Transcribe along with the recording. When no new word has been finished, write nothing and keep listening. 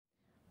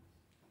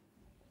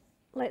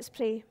Let's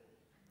pray.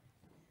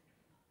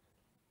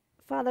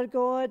 Father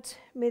God,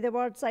 may the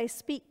words I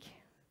speak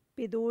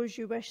be those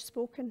you wish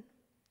spoken.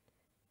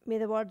 May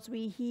the words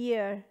we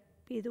hear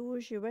be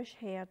those you wish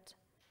heard.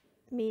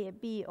 May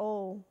it be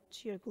all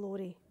to your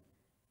glory.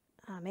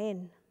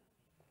 Amen.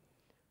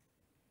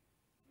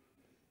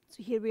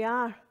 So here we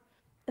are.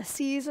 The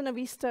season of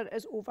Easter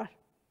is over.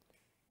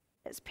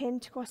 It's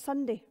Pentecost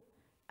Sunday,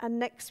 and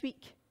next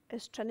week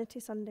is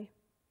Trinity Sunday.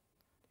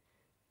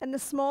 In the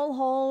small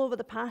hall over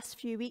the past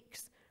few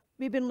weeks,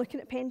 we've been looking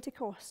at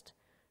Pentecost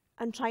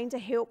and trying to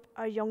help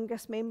our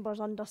youngest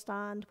members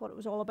understand what it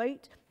was all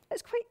about.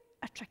 It's quite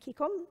a tricky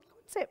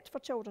concept for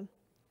children.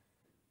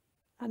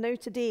 And now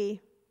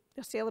today,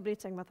 they're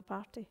celebrating with a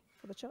party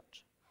for the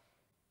church.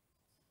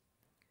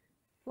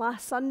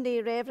 Last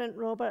Sunday, Reverend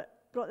Robert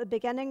brought the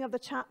beginning of the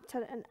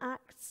chapter in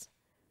Acts.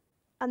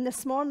 And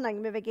this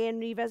morning, we've again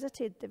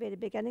revisited the very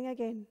beginning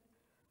again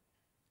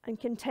and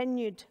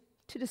continued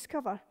to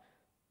discover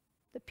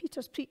that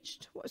Peter's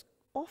preached what is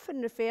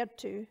often referred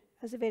to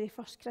as the very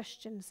first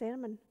Christian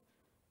sermon.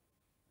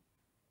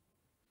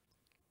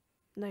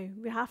 Now,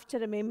 we have to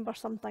remember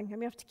something, and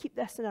we have to keep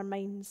this in our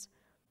minds.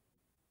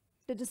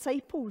 The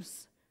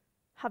disciples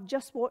have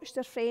just watched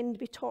their friend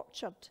be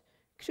tortured,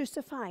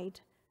 crucified,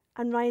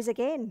 and rise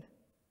again.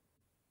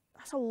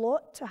 That's a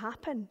lot to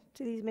happen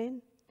to these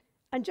men.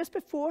 And just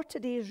before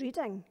today's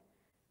reading,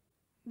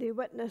 they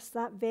witnessed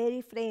that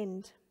very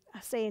friend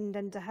ascend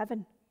into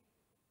heaven.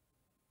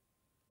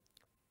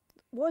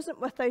 It wasn't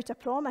without a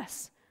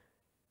promise.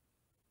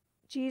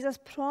 Jesus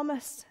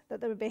promised that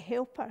there would be a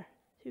helper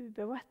who would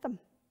be with them.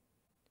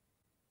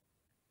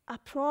 A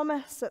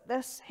promise that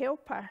this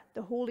helper,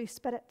 the Holy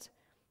Spirit,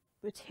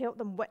 would help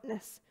them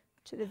witness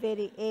to the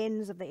very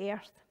ends of the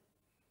earth.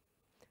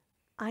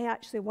 I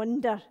actually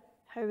wonder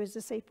how his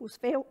disciples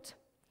felt.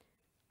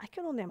 I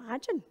can only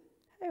imagine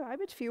how I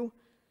would feel.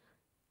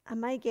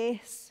 And my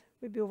guess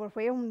would be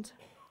overwhelmed.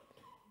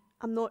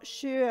 I'm not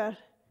sure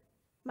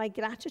my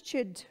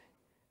gratitude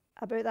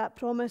about that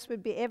promise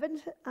would be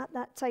evident at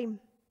that time.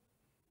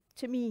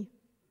 To me,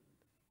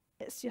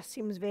 it just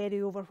seems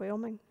very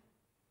overwhelming.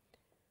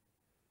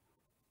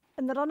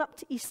 In the run-up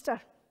to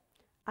Easter,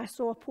 I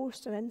saw a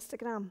post on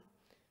Instagram.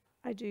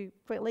 I do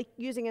quite like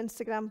using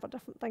Instagram for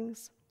different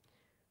things,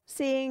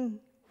 saying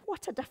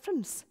what a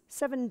difference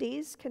 7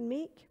 days can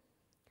make.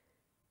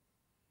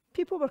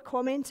 People were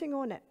commenting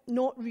on it,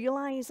 not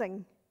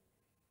realizing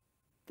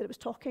that it was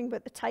talking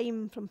about the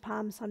time from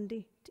Palm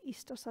Sunday to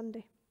Easter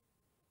Sunday.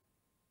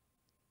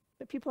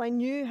 But people I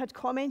knew had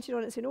commented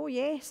on it saying, oh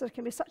yes, there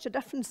can be such a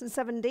difference in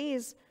 7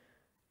 days,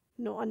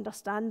 not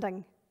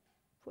understanding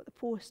what the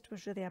post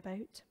was really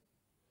about.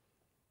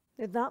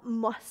 Now that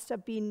must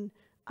have been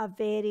a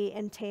very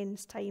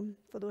intense time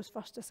for those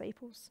first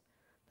disciples,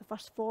 the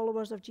first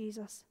followers of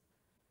Jesus.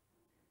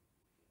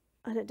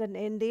 And it didn't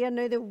end there.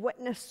 Now they've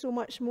witnessed so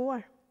much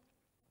more.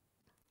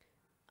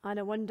 And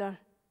I wonder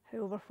how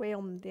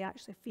overwhelmed they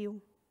actually feel.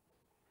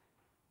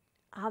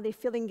 Are they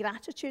feeling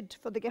gratitude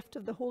for the gift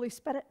of the Holy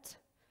Spirit?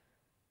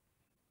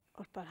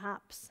 Or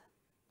perhaps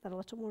they're a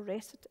little more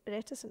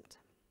reticent.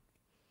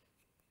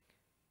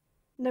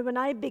 Now, when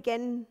I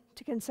begin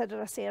to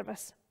consider a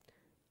service,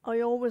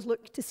 I always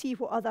look to see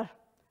what other,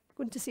 I'm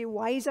going to say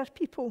wiser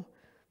people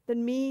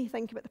than me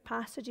think about the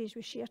passages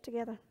we share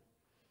together.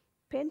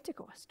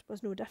 Pentecost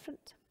was no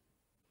different.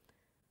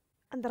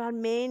 And there are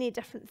many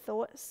different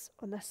thoughts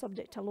on this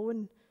subject alone.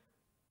 In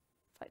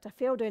fact, I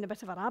fell down a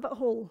bit of a rabbit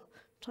hole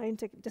trying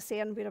to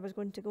discern where I was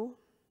going to go.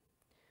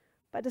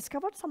 But I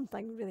discovered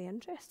something really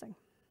interesting.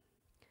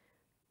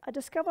 I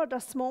discovered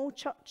a small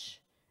church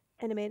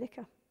in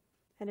America,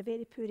 in a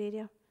very poor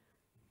area.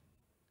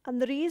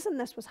 And the reason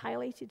this was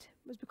highlighted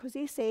was because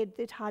they said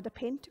they'd had a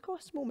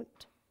Pentecost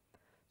moment.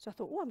 So I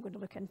thought, oh, I'm going to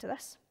look into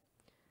this.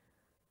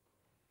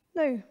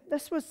 Now,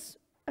 this was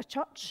a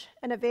church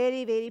in a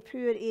very, very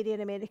poor area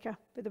in America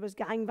where there was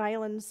gang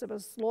violence, there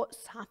was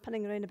lots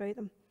happening around about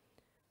them.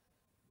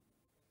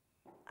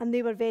 And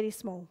they were very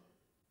small.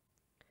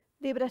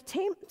 They were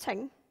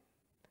attempting,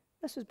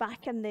 this was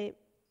back in the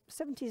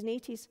 70s and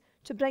 80s,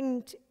 to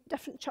bring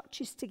different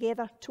churches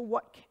together to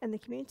work in the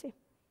community.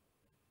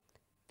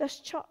 This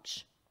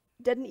church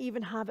didn't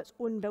even have its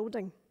own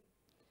building,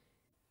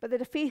 but they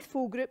had a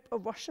faithful group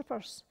of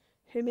worshippers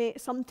who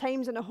met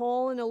sometimes in a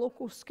hall in a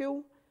local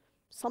school,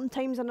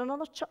 sometimes in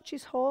another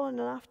church's hall in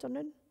an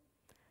afternoon.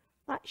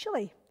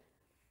 Actually,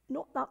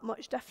 not that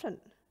much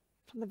different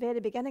from the very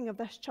beginning of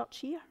this church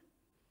here.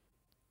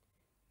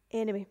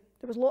 Anyway,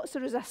 there was lots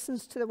of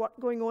resistance to the work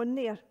going on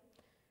there,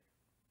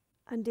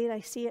 and dare I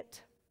say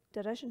it,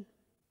 derision.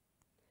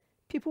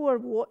 People were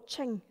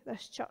watching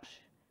this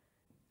church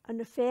and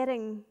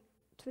referring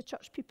to the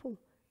church people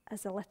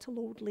as the little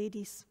old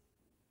ladies,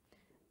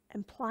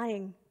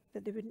 implying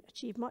that they wouldn't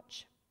achieve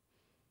much.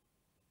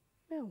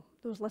 Well,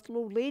 those little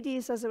old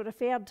ladies, as they were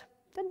referred,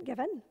 didn't give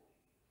in.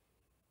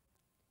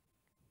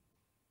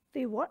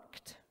 They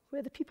worked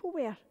where the people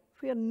were,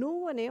 where no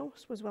one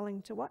else was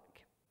willing to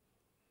work.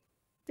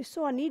 They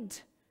saw a need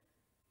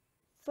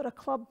for a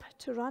club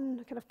to run,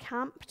 a kind of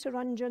camp to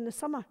run during the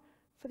summer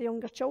for the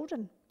younger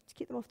children to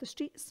keep them off the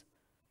streets.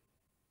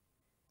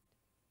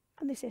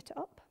 And they set it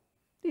up.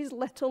 These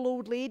little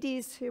old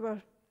ladies who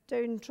were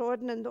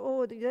downtrodden and,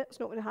 oh, that's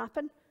not going to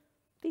happen,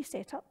 they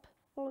set up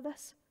all of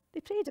this.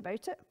 They prayed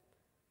about it,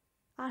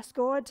 asked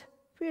God,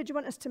 where do you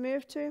want us to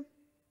move to?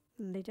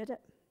 And they did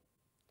it.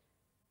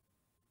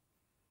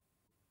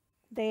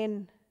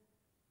 Then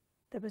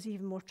there was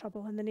even more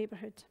trouble in the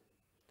neighbourhood.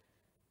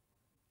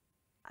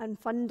 And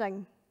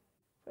funding,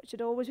 which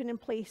had always been in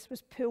place,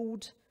 was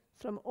pulled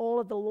from all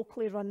of the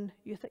locally run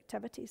youth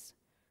activities.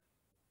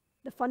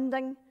 The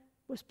funding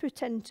was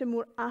put into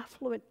more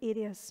affluent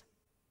areas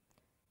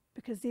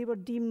because they were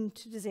deemed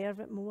to deserve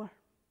it more.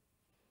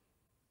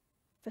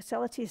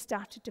 Facilities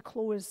started to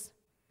close,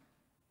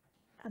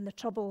 and the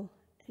trouble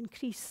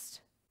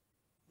increased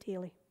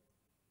daily.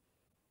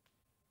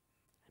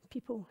 And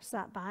people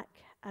sat back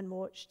and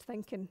watched,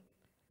 thinking,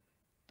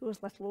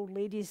 those little old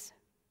ladies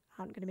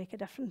aren't going to make a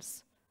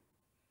difference.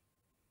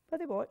 But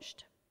they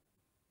watched,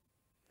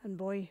 and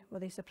boy, were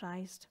they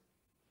surprised.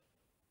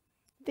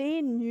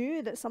 They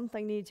knew that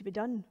something needed to be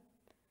done.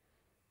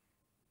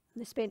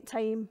 And they spent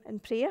time in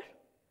prayer,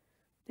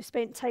 they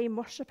spent time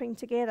worshipping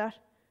together,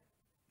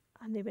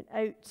 and they went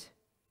out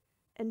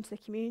into the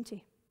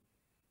community.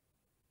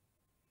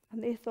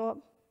 And they thought,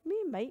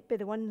 we might be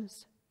the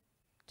ones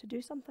to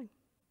do something.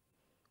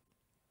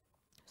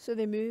 So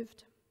they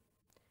moved.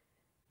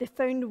 They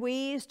found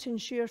ways to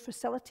ensure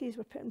facilities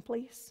were put in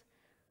place.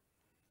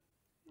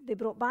 They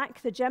brought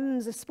back the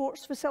gyms, the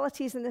sports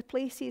facilities, and the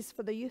places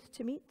for the youth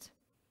to meet.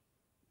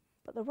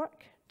 But the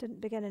work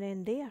didn't begin and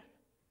end there.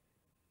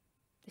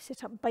 They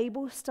set up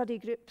Bible study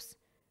groups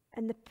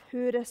in the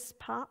poorest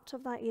part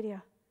of that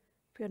area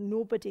where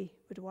nobody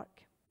would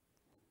work.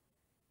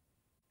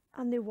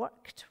 And they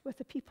worked with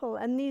the people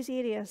in these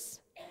areas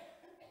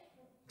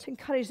to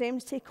encourage them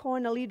to take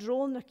on a lead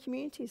role in their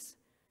communities,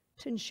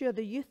 to ensure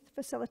the youth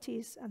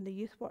facilities and the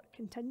youth work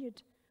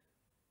continued,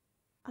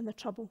 and the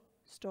trouble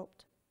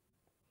stopped.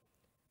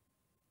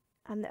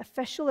 And the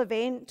official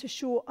event to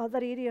show other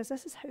areas,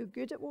 this is how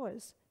good it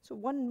was. So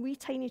one wee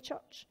tiny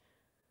church,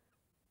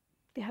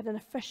 they had an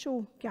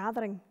official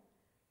gathering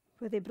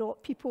where they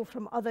brought people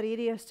from other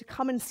areas to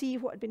come and see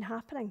what had been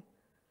happening.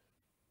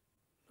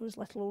 Those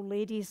little old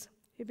ladies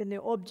who'd been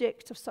the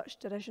object of such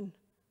derision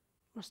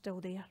were still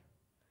there.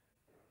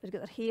 They'd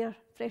got their hair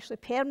freshly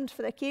permed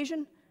for the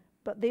occasion,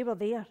 but they were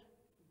there.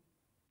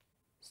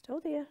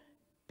 Still there,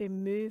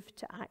 being moved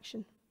to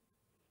action.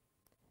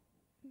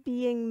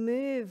 Being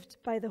moved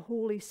by the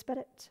Holy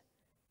Spirit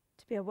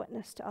to be a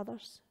witness to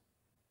others,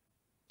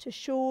 to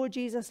show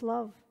Jesus'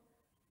 love,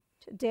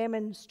 to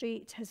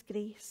demonstrate his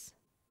grace,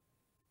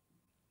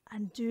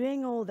 and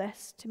doing all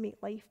this to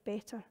make life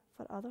better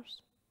for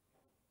others.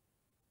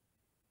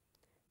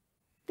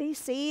 They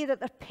say that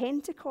their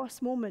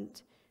Pentecost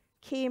moment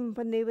came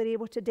when they were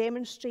able to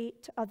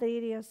demonstrate to other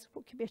areas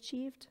what could be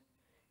achieved,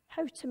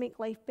 how to make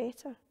life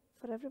better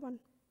for everyone.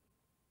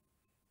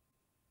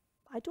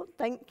 I don't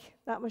think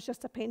that was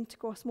just a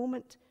Pentecost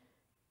moment.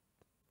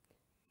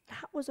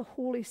 That was the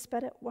Holy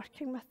Spirit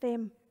working with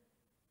them,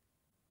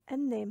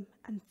 in them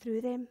and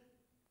through them.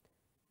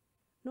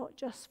 Not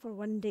just for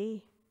one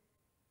day,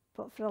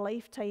 but for a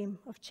lifetime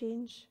of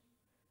change.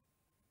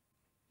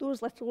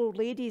 Those little old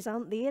ladies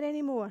aren't there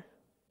anymore.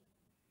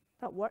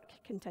 That work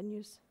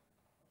continues.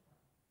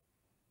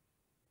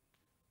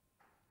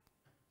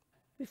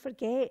 We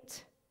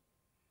forget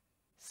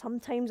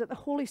sometimes that the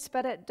Holy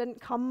Spirit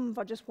didn't come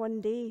for just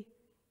one day,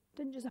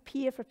 didn't just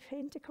appear for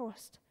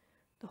Pentecost.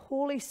 The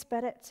Holy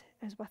Spirit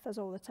is with us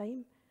all the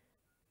time.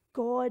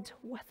 God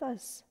with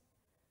us,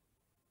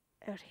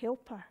 our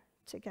helper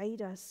to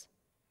guide us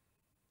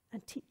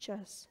and teach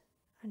us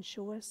and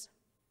show us.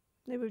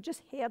 Now, we've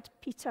just heard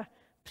Peter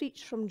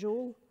preach from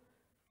Joel,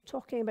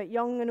 talking about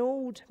young and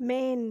old,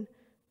 men,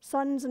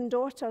 sons and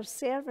daughters,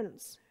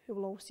 servants, who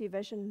will all see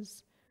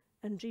visions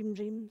and dream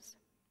dreams.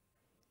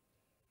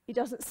 He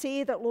doesn't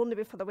say that it'll only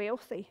be for the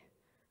wealthy,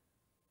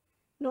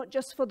 not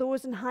just for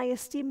those in high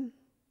esteem,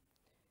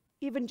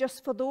 even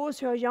just for those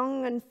who are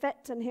young and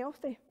fit and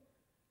healthy.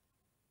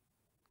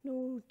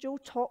 No, Joel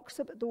talks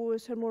about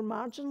those who are more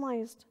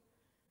marginalised,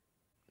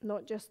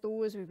 not just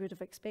those we would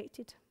have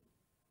expected.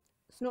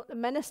 It's not the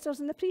ministers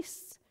and the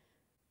priests,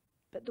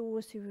 but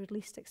those who we would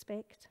least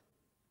expect.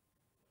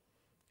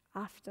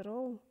 After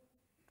all,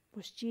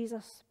 was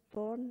Jesus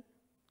born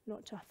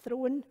not to a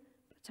throne,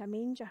 but to a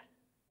manger?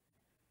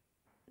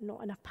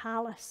 Not in a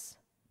palace,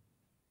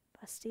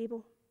 but a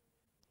stable.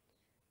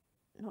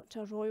 Not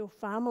to a royal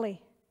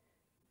family,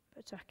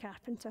 but to a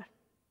carpenter.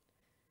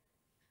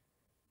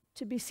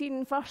 To be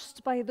seen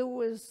first by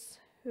those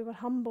who were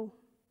humble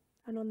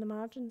and on the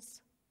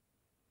margins.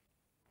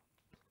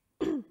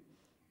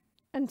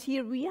 And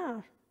here we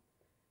are,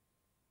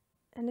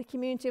 in the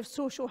community of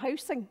social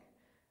housing,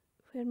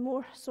 where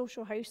more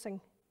social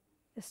housing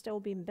is still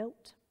being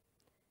built.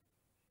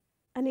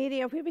 An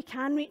area where we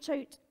can reach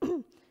out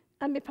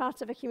and be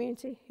part of a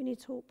community who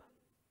needs hope.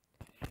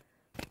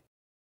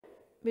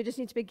 We just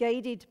need to be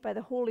guided by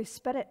the Holy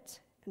Spirit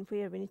and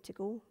where we need to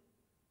go.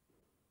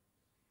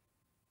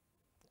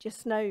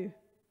 just now,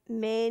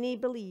 many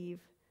believe,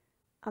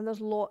 and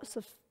there's lots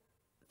of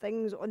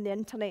things on the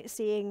internet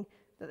saying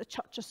that the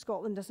Church of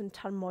Scotland is in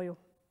turmoil.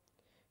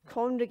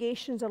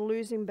 Congregations are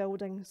losing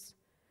buildings.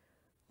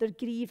 They're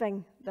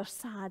grieving. They're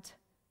sad.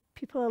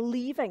 People are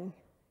leaving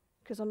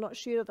because they're not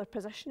sure of their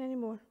position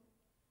anymore.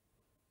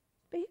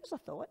 But here's a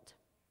thought.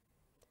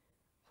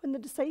 When the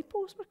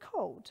disciples were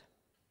called,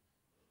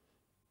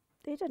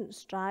 they didn't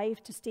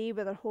strive to stay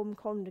with their home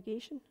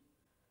congregation.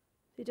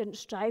 They didn't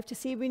strive to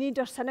say, we need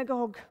our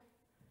synagogue.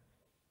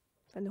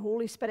 When the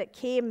Holy Spirit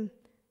came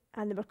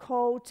and they were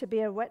called to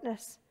bear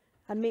witness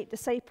and make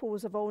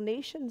disciples of all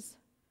nations,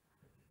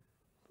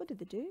 what did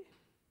they do?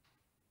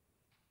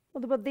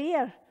 Well, they were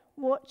there,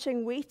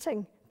 watching,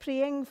 waiting,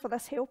 praying for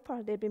this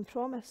helper they'd been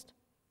promised.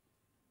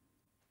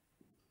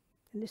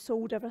 And they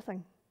sold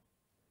everything,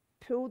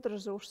 pooled the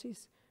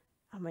resources,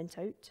 and went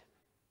out,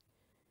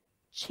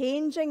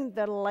 changing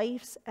their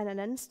lives in an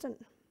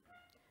instant.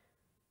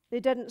 They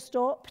didn't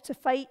stop to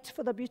fight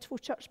for the beautiful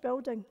church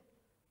building.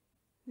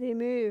 They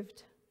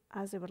moved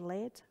as they were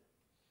led.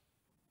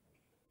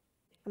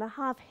 And I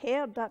have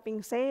heard that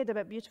being said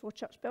about beautiful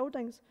church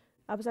buildings.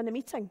 I was in a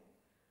meeting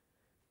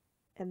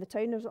in the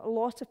town. There was a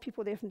lot of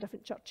people there from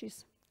different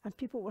churches. And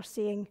people were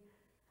saying,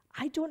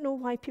 I don't know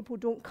why people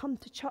don't come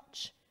to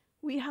church.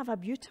 We have a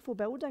beautiful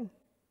building.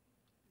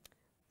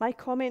 My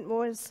comment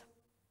was,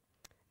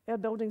 our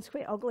building's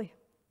quite ugly.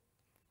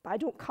 But I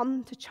don't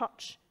come to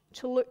church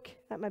to look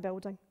at my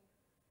building.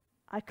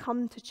 I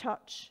come to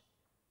church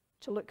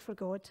to look for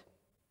God.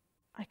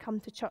 I come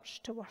to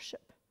church to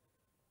worship.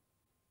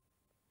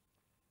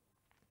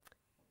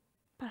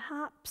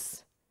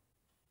 Perhaps,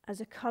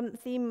 as a current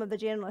theme of the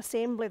General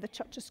Assembly, the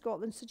Church of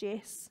Scotland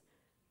suggests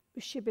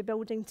we should be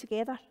building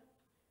together.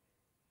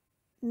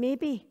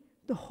 Maybe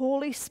the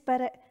Holy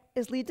Spirit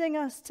is leading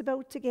us to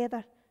build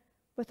together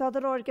with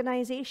other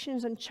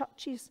organisations and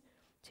churches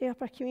to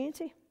help our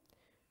community,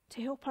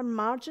 to help our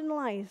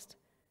marginalised,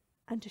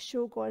 and to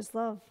show God's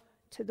love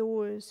to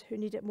those who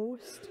need it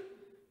most.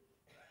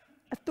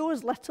 If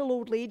those little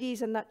old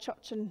ladies in that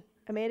church in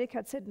America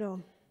had said,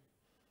 no,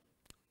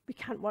 we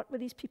can't work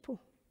with these people,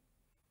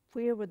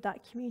 where would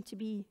that community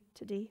be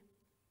today?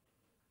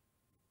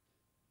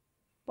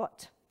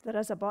 But there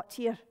is a but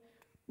here.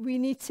 We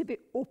need to be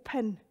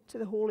open to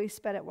the Holy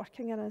Spirit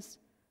working in us.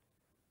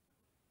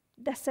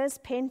 This is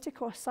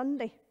Pentecost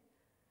Sunday.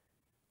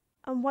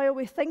 And while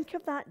we think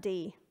of that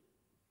day,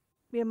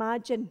 we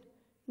imagine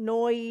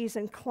noise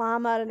and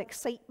clamour and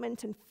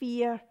excitement and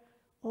fear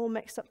all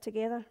mixed up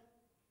together.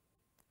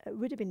 It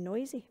would have been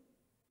noisy.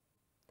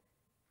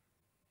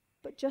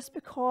 But just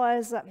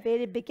because that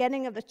very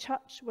beginning of the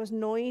church was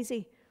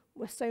noisy,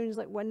 with sounds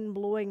like wind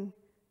blowing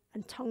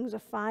and tongues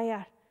of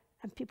fire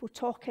and people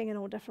talking in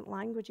all different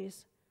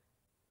languages,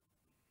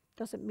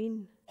 doesn't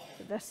mean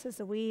that this is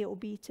the way it will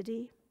be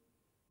today.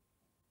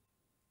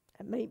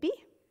 It might be.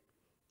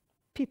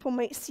 People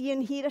might see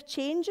and hear a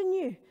change in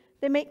you.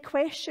 They might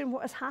question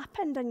what has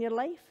happened in your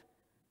life.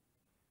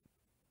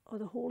 Or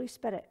the Holy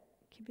Spirit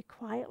can be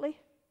quietly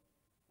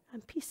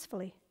and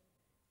peacefully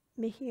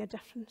making a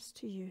difference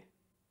to you,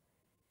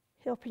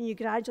 helping you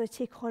gradually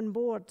take on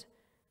board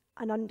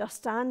an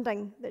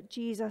understanding that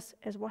Jesus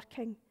is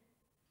working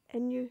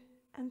in you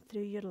and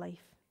through your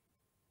life.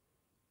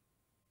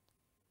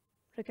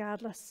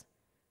 Regardless,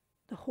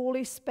 the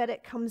Holy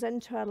Spirit comes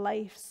into our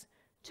lives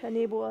to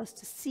enable us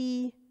to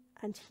see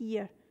and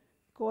hear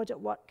God at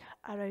work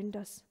around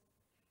us.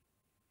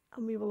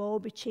 And we will all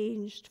be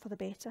changed for the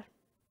better.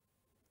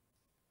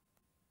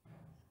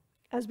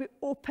 As we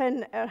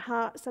open our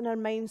hearts and our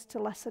minds to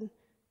listen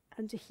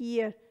and to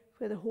hear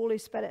where the Holy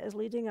Spirit is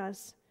leading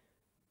us,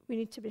 we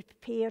need to be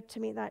prepared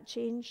to make that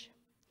change.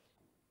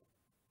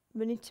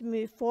 We need to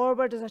move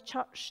forward as a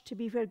church to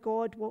be where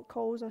God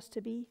calls us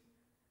to be.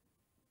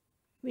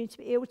 We need to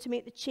be able to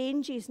make the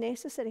changes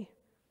necessary,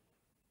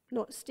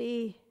 not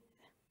stay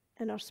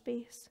in our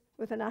space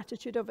with an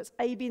attitude of, it's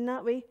I been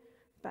that way,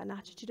 but an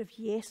attitude of,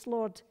 yes,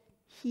 Lord,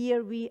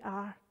 here we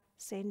are,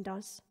 send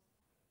us.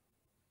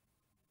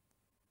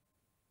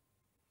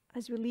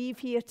 As we leave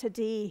here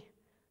today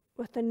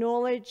with the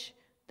knowledge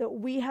that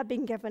we have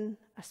been given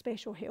a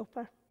special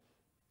helper,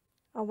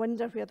 I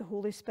wonder where the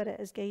Holy Spirit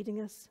is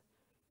guiding us,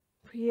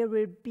 where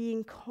we're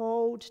being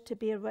called to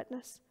bear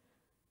witness.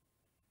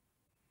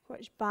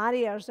 Which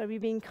barriers are we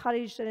being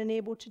encouraged and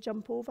enabled to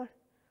jump over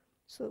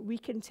so that we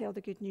can tell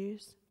the good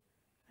news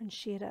and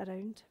share it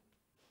around?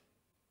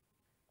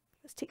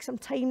 Let's take some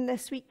time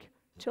this week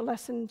to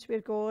listen to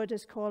where God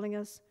is calling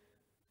us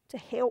to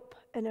help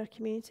in our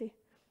community,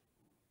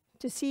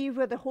 to see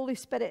where the Holy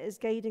Spirit is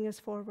guiding us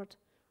forward,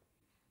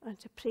 and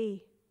to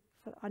pray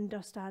for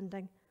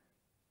understanding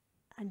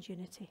and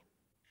unity.